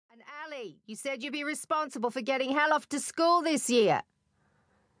Allie, you said you'd be responsible for getting Hal off to school this year.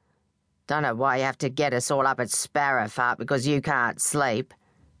 Don't know why you have to get us all up at Sparrowfart because you can't sleep,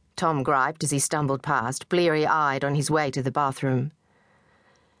 Tom griped as he stumbled past, bleary-eyed on his way to the bathroom.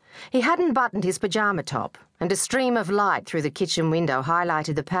 He hadn't buttoned his pyjama top, and a stream of light through the kitchen window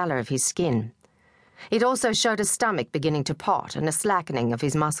highlighted the pallor of his skin. It also showed a stomach beginning to pot and a slackening of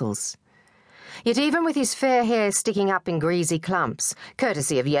his muscles. Yet even with his fair hair sticking up in greasy clumps,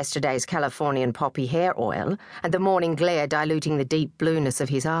 courtesy of yesterday's Californian poppy hair oil, and the morning glare diluting the deep blueness of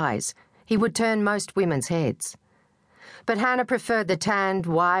his eyes, he would turn most women's heads. But Hannah preferred the tanned,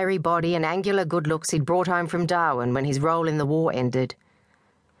 wiry body and angular good looks he'd brought home from Darwin when his role in the war ended.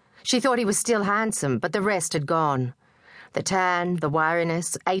 She thought he was still handsome, but the rest had gone. The tan, the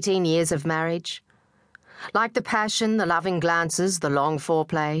wiriness, 18 years of marriage. Like the passion, the loving glances, the long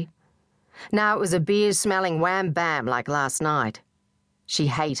foreplay. Now it was a beer-smelling wham-bam like last night. She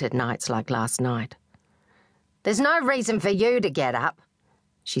hated nights like last night. "There's no reason for you to get up,"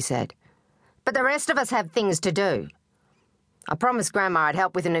 she said. "But the rest of us have things to do. I promised Grandma I'd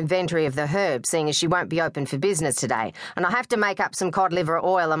help with an inventory of the herbs, seeing as she won't be open for business today, and I have to make up some cod liver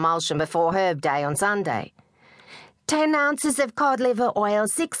oil emulsion before Herb Day on Sunday. 10 ounces of cod liver oil,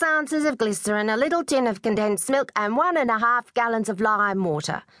 6 ounces of glycerin, a little tin of condensed milk, and 1.5 gallons of lime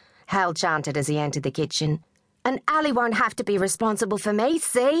water," Hal chanted as he entered the kitchen. "And Allie won't have to be responsible for me,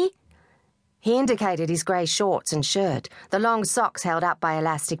 see?" He indicated his grey shorts and shirt, the long socks held up by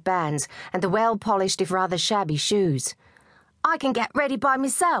elastic bands, and the well-polished if rather shabby shoes. "I can get ready by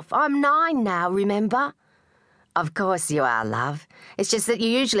myself. I'm 9 now, remember?" "Of course you are, love. It's just that you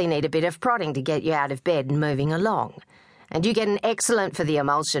usually need a bit of prodding to get you out of bed and moving along. And you get an excellent for the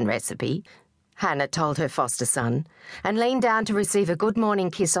emulsion recipe," Hannah told her foster son, and leaned down to receive a good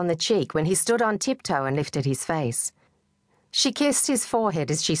morning kiss on the cheek when he stood on tiptoe and lifted his face. She kissed his forehead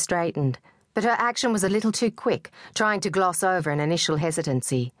as she straightened, but her action was a little too quick, trying to gloss over an initial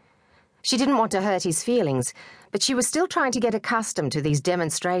hesitancy. She didn't want to hurt his feelings, but she was still trying to get accustomed to these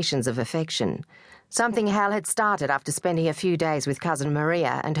demonstrations of affection, something Hal had started after spending a few days with Cousin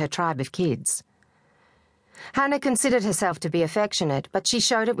Maria and her tribe of kids. Hannah considered herself to be affectionate, but she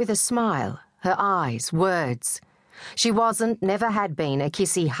showed it with a smile, her eyes, words. She wasn't, never had been, a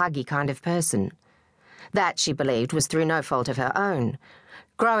kissy, huggy kind of person. That, she believed, was through no fault of her own.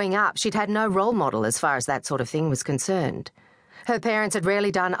 Growing up, she'd had no role model as far as that sort of thing was concerned. Her parents had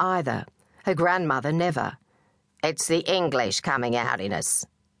rarely done either. Her grandmother never. "It's the English coming out in us,"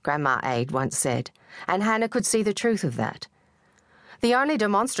 Grandma Aid once said, and Hannah could see the truth of that. The only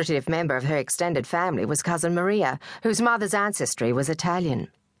demonstrative member of her extended family was Cousin Maria, whose mother's ancestry was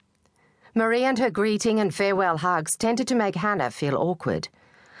Italian. Maria and her greeting and farewell hugs tended to make Hannah feel awkward,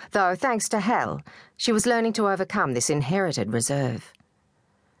 though, thanks to Hal, she was learning to overcome this inherited reserve.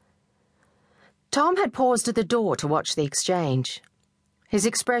 Tom had paused at the door to watch the exchange. His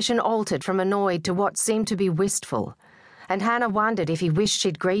expression altered from annoyed to what seemed to be wistful, and Hannah wondered if he wished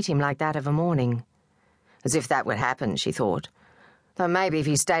she'd greet him like that of a morning. As if that would happen, she thought. Though maybe if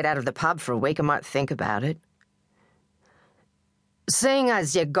he stayed out of the pub for a week, I might think about it. "Seeing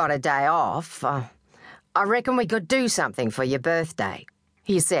as you got a day off, I reckon we could do something for your birthday,"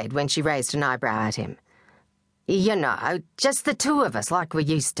 he said when she raised an eyebrow at him. "You know, just the two of us like we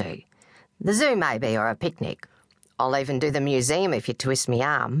used to. The zoo, maybe, or a picnic. I'll even do the museum if you twist me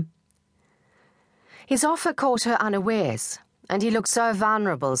arm." His offer caught her unawares, and he looked so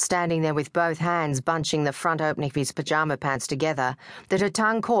vulnerable standing there with both hands bunching the front opening of his pyjama pants together that her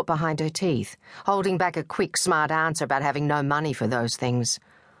tongue caught behind her teeth, holding back a quick, smart answer about having no money for those things.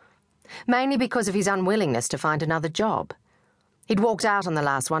 Mainly because of his unwillingness to find another job. He'd walked out on the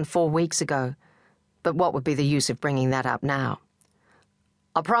last one 4 weeks ago, but what would be the use of bringing that up now?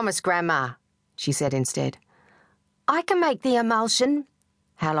 "I promise, Grandma," she said instead. "I can make the emulsion,"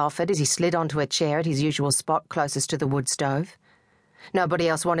 Hal offered as he slid onto a chair at his usual spot closest to the wood stove. Nobody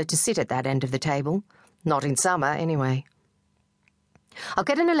else wanted to sit at that end of the table. Not in summer, anyway. "I'll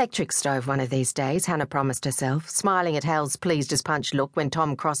get an electric stove one of these days," Hannah promised herself, smiling at Hal's pleased-as-punch look when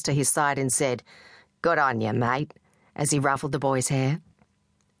Tom crossed to his side and said, "Good on you, mate," as he ruffled the boy's hair.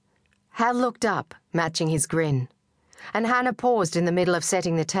 Hal looked up, matching his grin, and Hannah paused in the middle of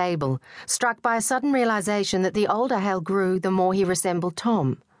setting the table, struck by a sudden realization that the older Hal grew, the more he resembled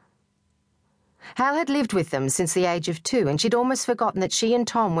Tom. Hal had lived with them since the age of 2, and she'd almost forgotten that she and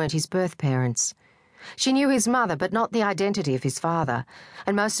Tom weren't his birth parents. She knew his mother, but not the identity of his father,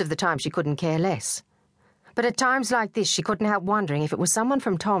 and most of the time she couldn't care less. But at times like this, she couldn't help wondering if it was someone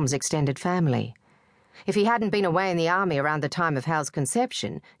from Tom's extended family. If he hadn't been away in the army around the time of Hal's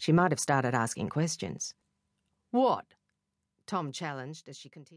conception, she might have started asking questions. "What?" Tom challenged as she continued.